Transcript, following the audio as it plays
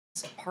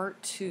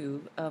Part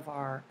 2 of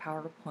our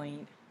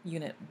PowerPoint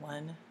Unit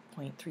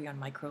 1.3 on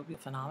microbial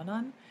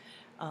phenomenon.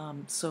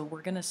 So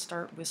we're going to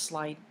start with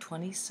slide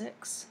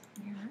 26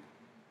 here.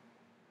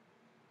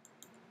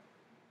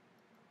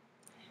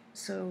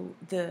 So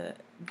the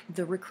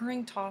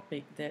recurring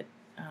topic that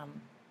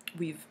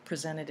we've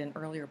presented in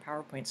earlier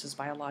PowerPoints is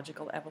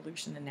biological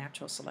evolution and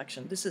natural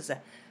selection. This is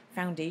a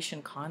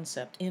foundation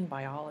concept in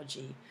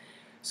biology.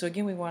 So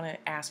again, we want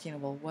to ask,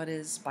 well, what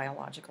is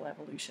biological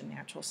evolution,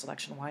 natural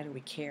selection? Why do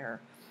we care?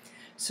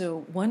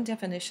 So one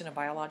definition of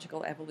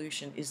biological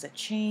evolution is a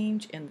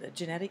change in the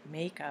genetic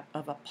makeup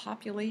of a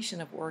population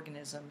of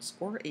organisms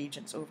or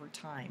agents over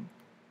time.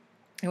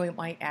 And we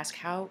might ask,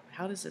 how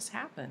does this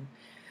happen?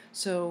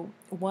 So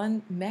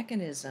one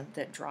mechanism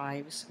that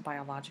drives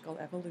biological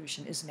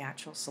evolution is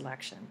natural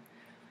selection.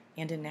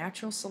 And in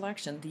natural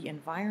selection, the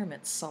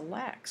environment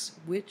selects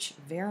which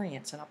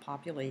variants in a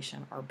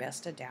population are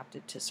best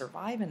adapted to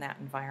survive in that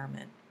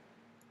environment.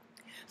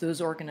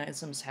 Those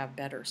organisms have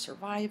better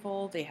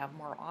survival, they have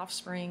more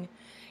offspring,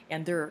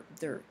 and their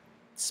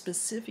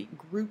specific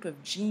group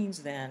of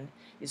genes then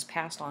is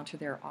passed on to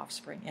their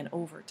offspring. And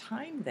over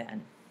time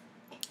then,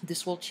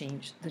 this will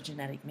change the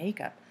genetic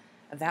makeup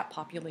of that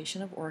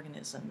population of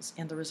organisms,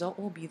 and the result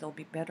will be they'll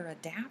be better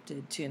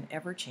adapted to an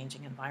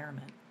ever-changing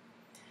environment.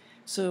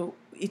 So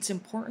it's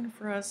important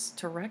for us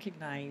to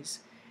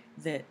recognize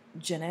that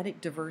genetic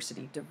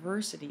diversity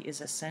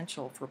is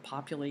essential for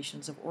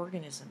populations of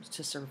organisms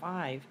to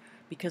survive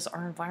because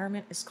our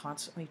environment is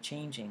constantly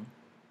changing.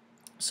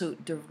 So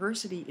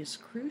diversity is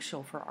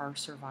crucial for our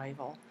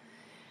survival.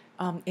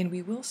 And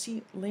we will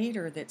see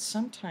later that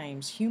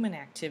sometimes human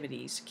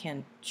activities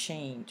can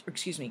change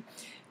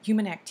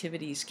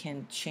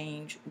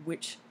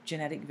which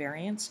genetic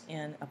variants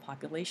in a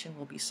population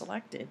will be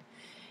selected.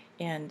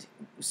 And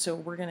so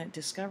we're going to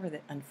discover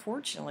that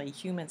unfortunately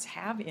humans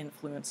have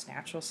influenced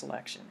natural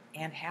selection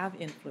and have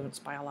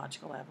influenced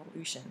biological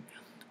evolution,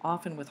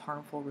 often with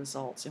harmful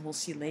results. And we'll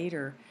see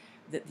later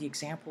that the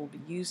example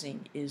we'll be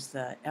using is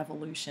the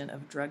evolution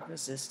of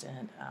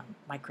drug-resistant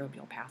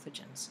microbial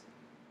pathogens.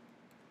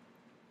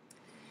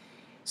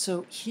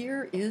 So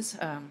here is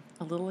a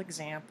little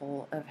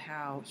example of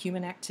how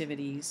human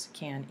activities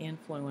can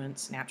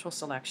influence natural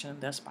selection,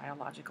 thus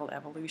biological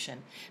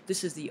evolution.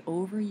 This is the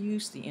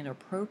overuse, the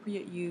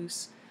inappropriate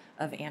use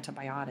of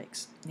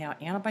antibiotics. Now,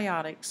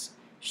 antibiotics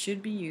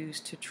should be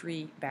used to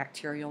treat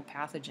bacterial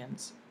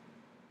pathogens.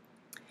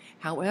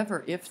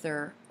 However, if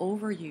they're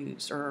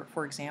overused, or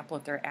for example,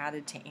 if they're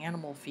added to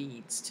animal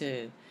feeds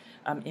to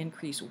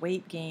increase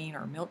weight gain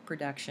or milk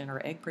production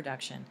or egg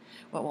production,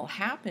 what will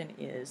happen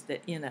is that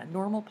in a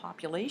normal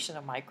population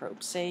of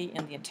microbes, say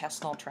in the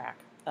intestinal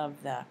tract of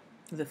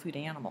the food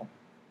animal,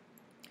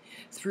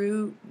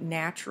 through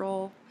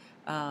natural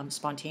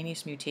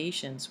spontaneous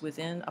mutations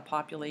within a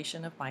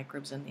population of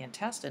microbes in the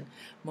intestine,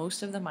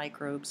 most of the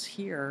microbes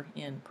here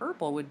in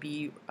purple would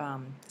be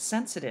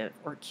sensitive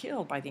or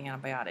killed by the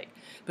antibiotic.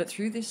 But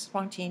through these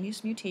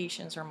spontaneous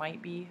mutations, there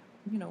might be,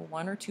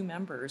 one or two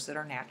members that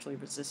are naturally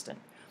resistant.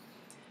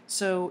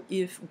 So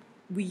if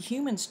we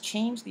humans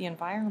change the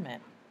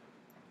environment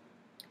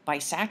by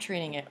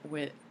saturating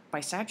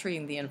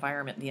the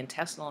environment, the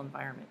intestinal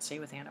environment, say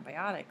with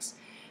antibiotics,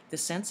 the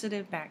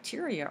sensitive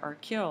bacteria are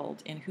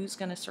killed, and who's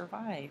going to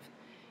survive?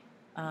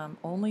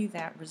 Only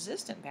that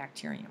resistant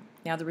bacterium.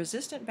 Now, the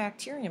resistant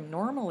bacterium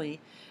normally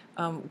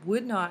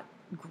would not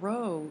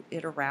grow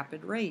at a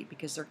rapid rate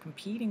because they're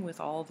competing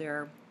with all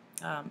their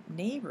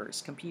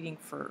neighbors, competing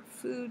for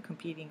food,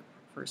 competing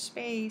for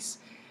space.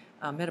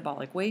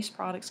 Metabolic waste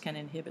products can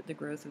inhibit the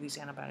growth of these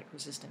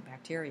antibiotic-resistant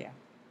bacteria.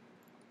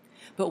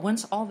 But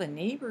once all the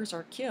neighbors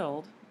are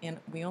killed and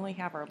we only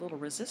have our little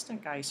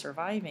resistant guys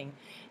surviving,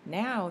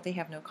 now they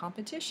have no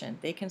competition.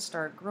 They can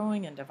start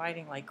growing and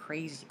dividing like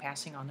crazy,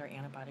 passing on their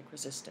antibiotic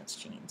resistance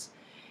genes.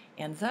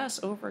 And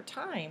thus, over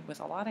time, with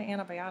a lot of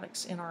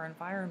antibiotics in our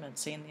environment,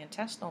 say in the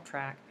intestinal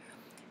tract,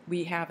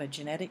 we have a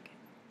genetic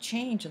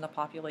change in the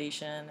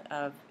population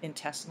of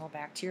intestinal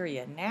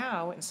bacteria.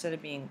 Now, instead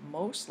of being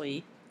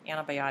mostly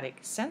antibiotic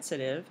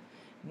sensitive,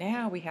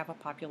 now we have a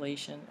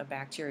population of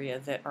bacteria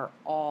that are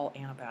all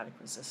antibiotic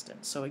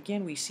resistant. So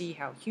again, we see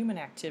how human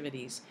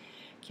activities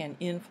can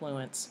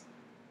influence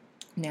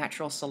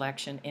natural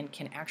selection and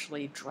can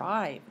actually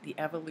drive the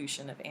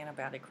evolution of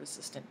antibiotic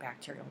resistant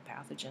bacterial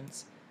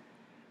pathogens.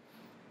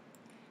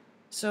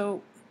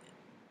 So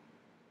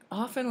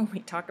often when we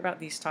talk about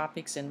these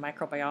topics in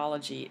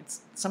microbiology,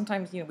 it's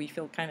sometimes we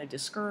feel kind of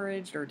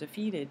discouraged or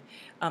defeated,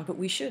 but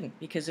we shouldn't,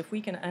 because if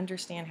we can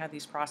understand how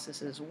these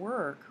processes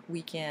work,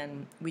 we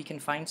can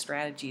find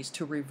strategies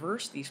to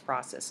reverse these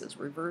processes,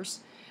 reverse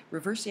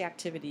the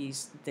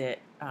activities that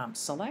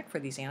select for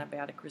these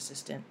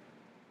antibiotic-resistant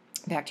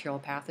bacterial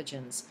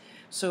pathogens.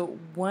 So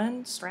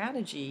one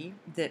strategy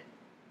that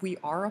we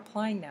are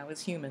applying now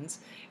as humans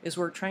is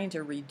we're trying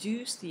to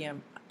reduce the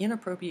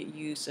inappropriate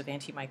use of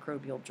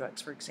antimicrobial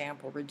drugs, for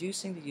example,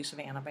 reducing the use of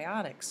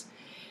antibiotics.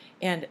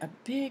 And a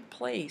big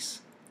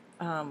place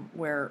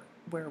where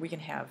we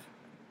can have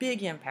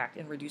big impact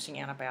in reducing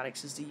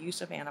antibiotics is the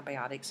use of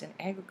antibiotics in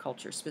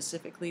agriculture,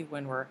 specifically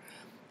when we're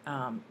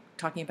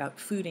talking about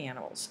food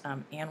animals,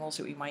 animals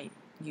that we might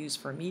use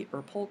for meat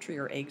or poultry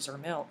or eggs or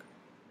milk.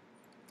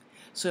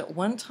 So at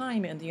one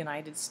time in the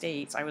United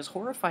States, I was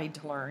horrified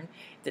to learn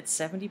that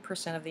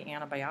 70% of the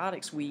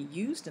antibiotics we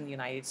used in the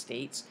United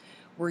States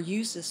were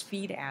used as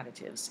feed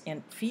additives.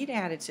 And feed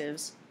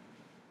additives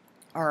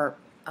are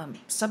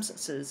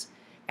substances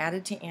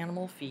added to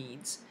animal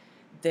feeds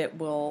that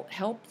will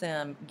help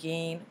them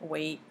gain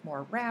weight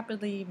more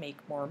rapidly, make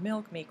more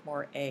milk, make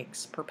more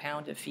eggs per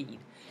pound of feed.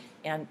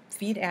 And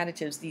feed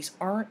additives, these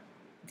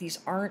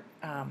aren't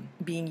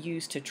being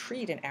used to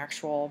treat an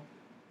actual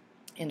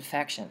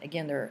infection.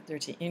 Again, they're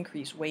to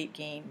increase weight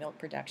gain, milk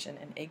production,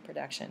 and egg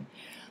production.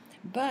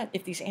 But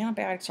if these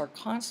antibiotics are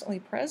constantly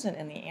present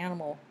in the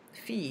animal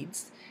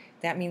feeds,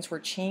 that means we're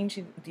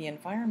changing the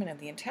environment of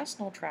the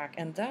intestinal tract,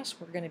 and thus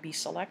we're going to be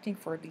selecting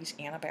for these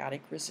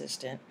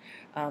antibiotic-resistant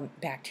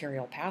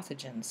bacterial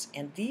pathogens.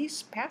 And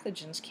these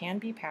pathogens can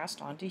be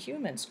passed on to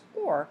humans,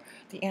 or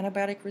the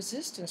antibiotic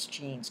resistance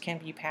genes can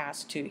be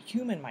passed to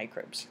human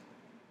microbes.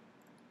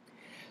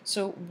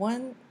 So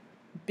one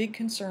big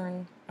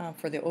concern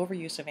for the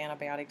overuse of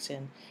antibiotics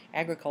in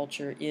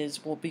agriculture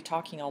is we'll be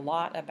talking a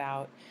lot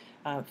about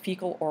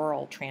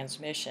fecal-oral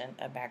transmission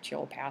of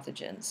bacterial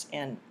pathogens,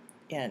 and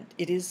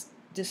it is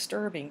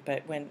disturbing,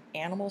 but when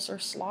animals are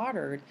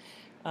slaughtered,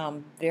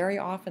 very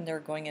often they're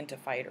going into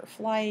fight or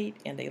flight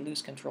and they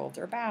lose control of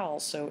their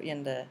bowels. So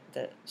in the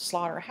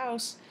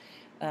slaughterhouse,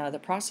 the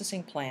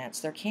processing plants,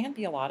 there can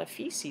be a lot of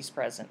feces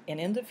present, and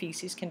in the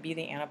feces can be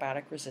the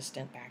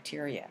antibiotic-resistant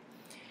bacteria.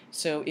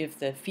 So if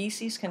the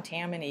feces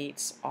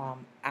contaminates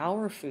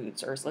our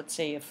foods, or let's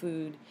say a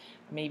food,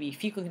 maybe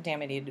fecal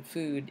contaminated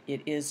food,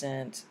 it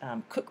isn't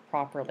cooked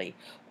properly,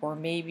 or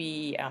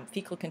maybe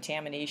fecal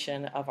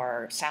contamination of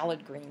our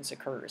salad greens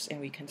occurs,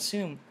 and we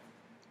consume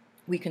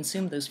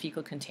those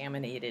fecal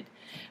contaminated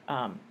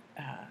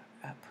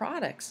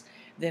products,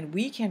 then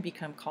we can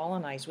become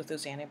colonized with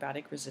those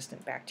antibiotic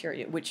resistant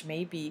bacteria, which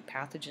may be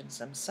pathogens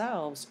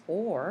themselves,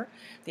 or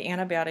the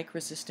antibiotic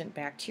resistant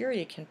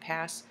bacteria can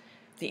pass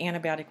the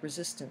antibiotic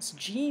resistance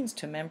genes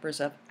to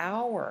members of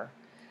our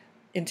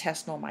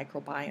intestinal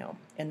microbiome.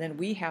 And then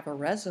we have a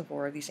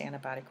reservoir of these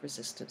antibiotic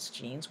resistance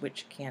genes,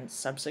 which can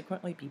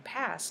subsequently be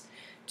passed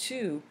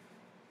to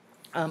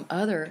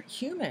other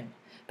human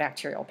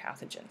bacterial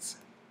pathogens.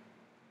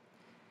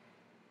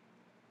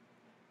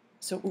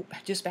 So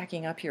just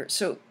backing up here.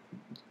 So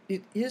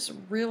it is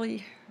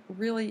really,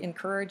 really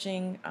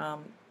encouraging.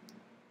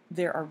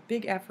 There are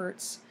big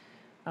efforts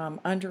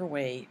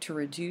underway to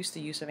reduce the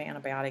use of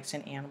antibiotics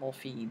in animal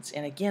feeds.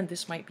 And again,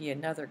 this might be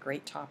another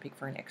great topic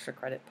for an extra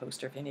credit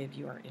poster if any of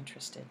you are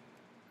interested.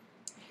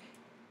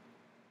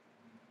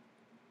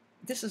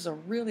 This is a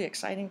really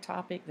exciting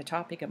topic, the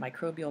topic of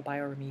microbial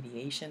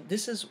bioremediation.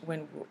 This is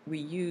when we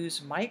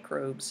use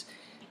microbes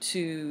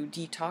to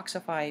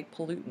detoxify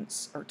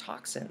pollutants or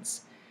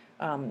toxins.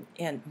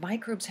 And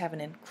microbes have an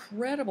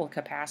incredible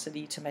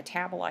capacity to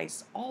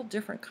metabolize all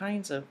different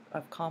kinds of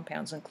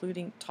compounds,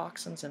 including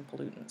toxins and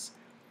pollutants.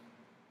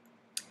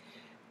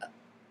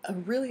 A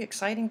really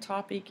exciting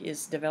topic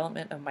is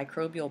development of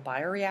microbial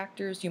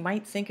bioreactors. You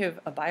might think of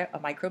a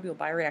microbial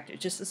bioreactor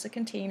just as a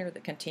container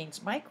that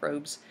contains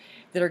microbes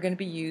that are going to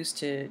be used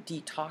to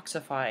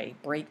detoxify,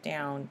 break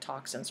down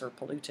toxins or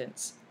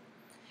pollutants.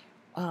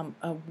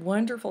 A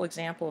wonderful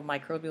example of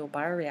microbial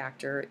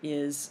bioreactor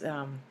is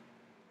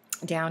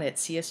down at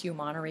CSU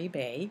Monterey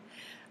Bay.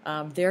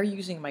 They're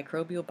using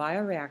microbial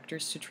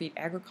bioreactors to treat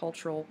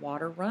agricultural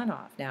water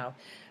runoff. Now,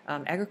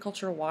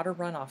 agricultural water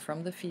runoff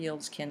from the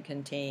fields can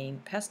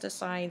contain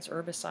pesticides,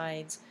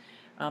 herbicides.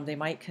 They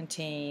might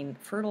contain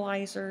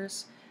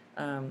fertilizers.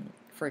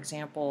 For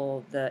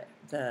example, the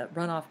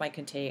runoff might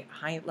contain a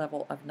high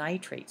level of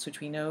nitrates,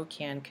 which we know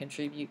can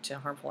contribute to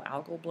harmful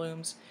algal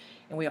blooms.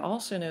 And we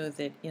also know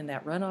that in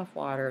that runoff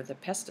water, the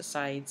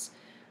pesticides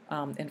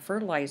and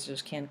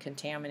fertilizers can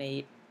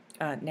contaminate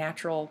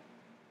natural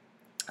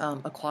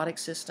aquatic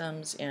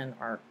systems in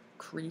our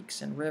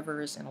creeks and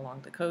rivers and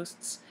along the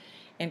coasts,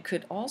 and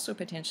could also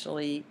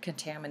potentially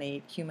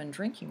contaminate human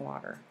drinking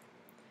water.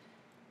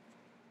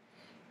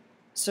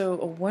 So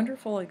a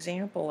wonderful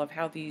example of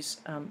how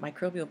these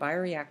microbial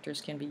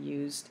bioreactors can be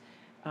used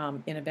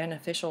in a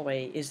beneficial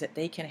way is that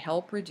they can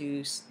help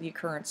reduce the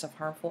occurrence of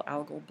harmful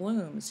algal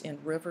blooms in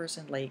rivers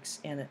and lakes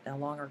and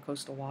along our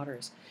coastal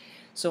waters.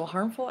 So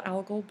harmful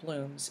algal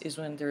blooms is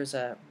when there's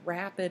a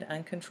rapid,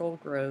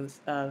 uncontrolled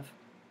growth of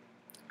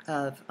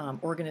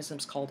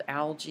organisms called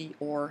algae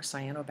or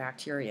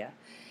cyanobacteria.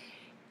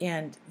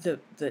 And the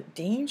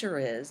danger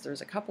is,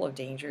 there's a couple of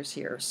dangers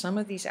here. Some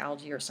of these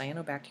algae or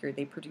cyanobacteria,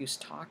 they produce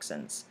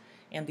toxins,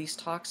 and these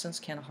toxins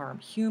can harm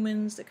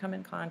humans that come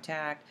in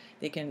contact.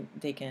 The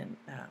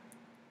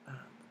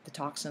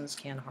toxins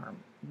can harm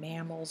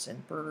mammals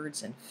and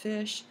birds and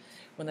fish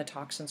when the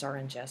toxins are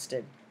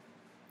ingested.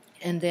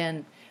 And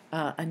then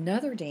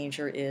another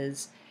danger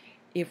is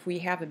if we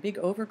have a big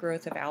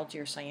overgrowth of algae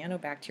or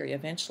cyanobacteria,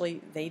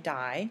 eventually they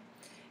die,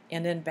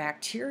 And then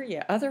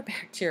bacteria, other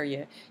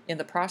bacteria, in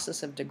the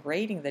process of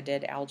degrading the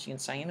dead algae and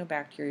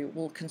cyanobacteria,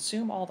 will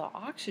consume all the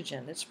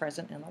oxygen that's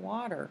present in the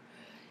water.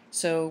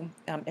 So,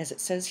 as it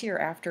says here,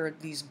 after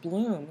these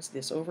blooms,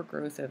 this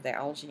overgrowth of the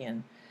algae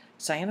and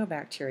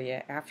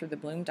cyanobacteria, after the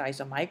bloom dies,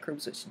 the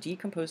microbes which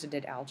decompose the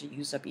dead algae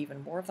use up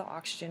even more of the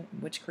oxygen,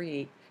 which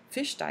create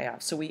fish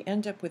die-off. So we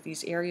end up with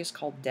these areas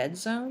called dead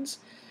zones,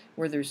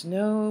 where there's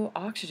no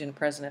oxygen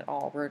present at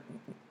all, where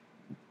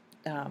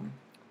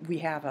we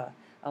have a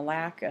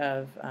lack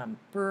of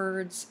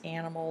birds,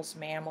 animals,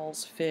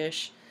 mammals,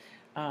 fish,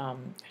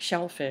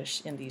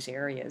 shellfish in these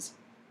areas.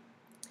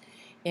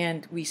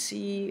 And we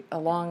see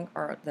along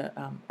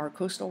our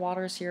coastal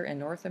waters here in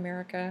North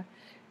America,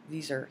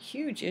 these are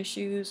huge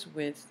issues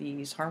with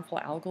these harmful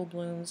algal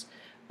blooms,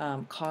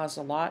 caused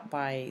a lot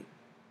by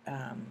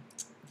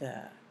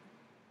the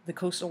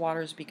coastal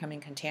waters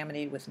becoming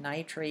contaminated with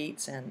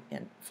nitrates and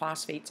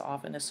phosphates,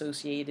 often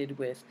associated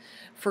with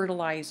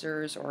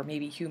fertilizers or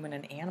maybe human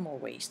and animal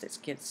waste that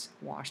gets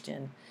washed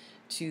in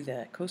to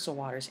the coastal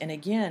waters. And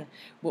again,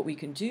 what we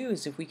can do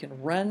is if we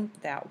can run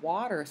that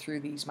water through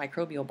these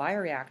microbial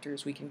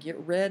bioreactors, we can get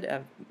rid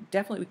of,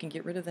 definitely we can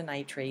get rid of the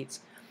nitrates,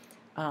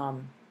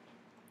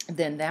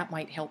 then that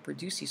might help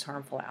reduce these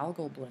harmful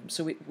algal blooms.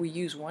 So we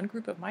use one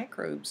group of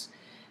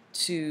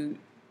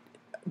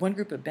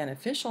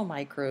beneficial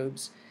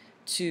microbes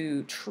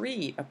to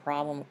treat a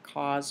problem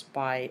caused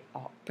by a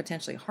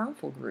potentially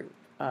harmful group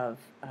of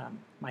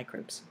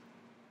microbes.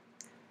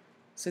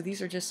 So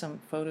these are just some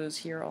photos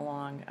here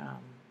along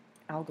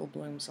algal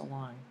blooms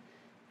along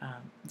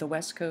the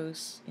west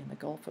coast in the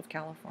Gulf of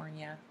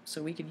California.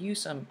 So we could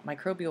use some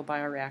microbial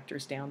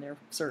bioreactors down there,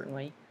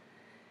 certainly.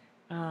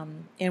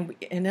 And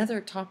another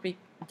topic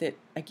that,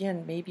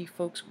 again, maybe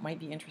folks might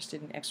be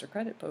interested in extra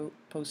credit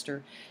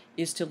poster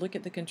is to look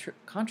at the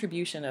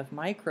contribution of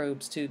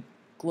microbes to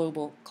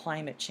global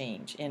climate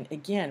change. And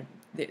again,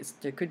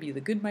 there could be the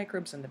good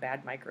microbes and the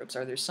bad microbes.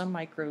 Are there some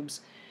microbes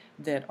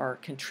that are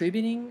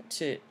contributing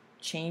to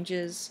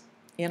changes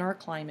in our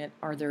climate?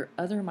 Are there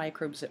other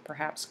microbes that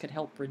perhaps could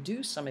help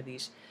reduce some of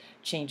these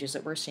changes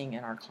that we're seeing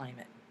in our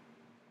climate?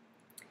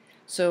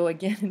 So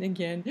again and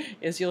again,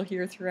 as you'll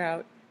hear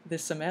throughout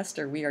this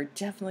semester, we are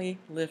definitely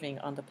living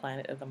on the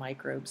planet of the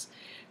microbes.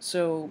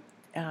 So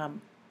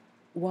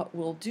what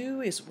we'll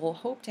do is we'll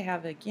hope to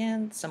have,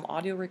 again, some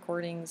audio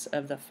recordings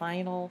of the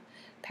final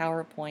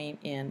PowerPoint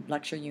in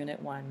Lecture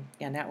Unit 1,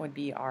 and that would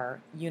be our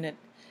Unit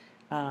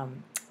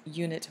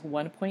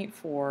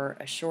 1.4,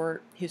 a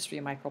short history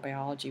of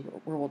microbiology,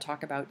 where we'll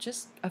talk about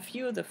just a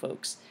few of the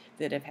folks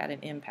that have had an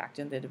impact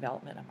in the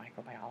development of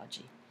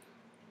microbiology.